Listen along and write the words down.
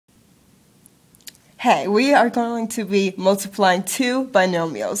Hey, we are going to be multiplying two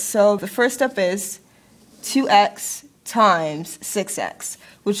binomials. So the first step is 2x times 6x,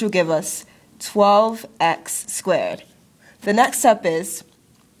 which will give us 12x squared. The next step is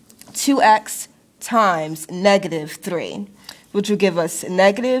 2x times negative 3, which will give us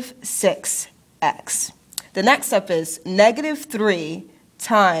negative 6x. The next step is negative 3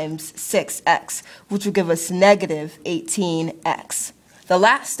 times 6x, which will give us negative 18x. The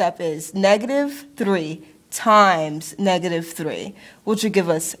last step is negative 3 times negative 3, which will give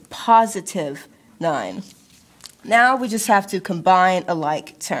us positive 9. Now we just have to combine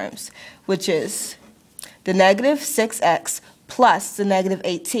alike terms, which is the negative 6x plus the negative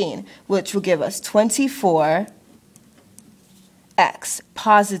 18, which will give us 24x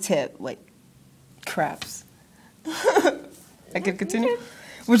positive, wait, craps. I can continue?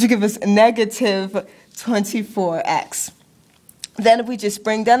 Which will give us negative 24x. Then if we just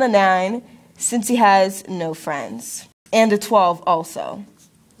bring down a 9, since he has no friends, and a 12 also.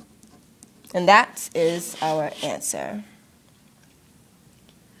 And that is our answer.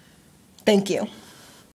 Thank you.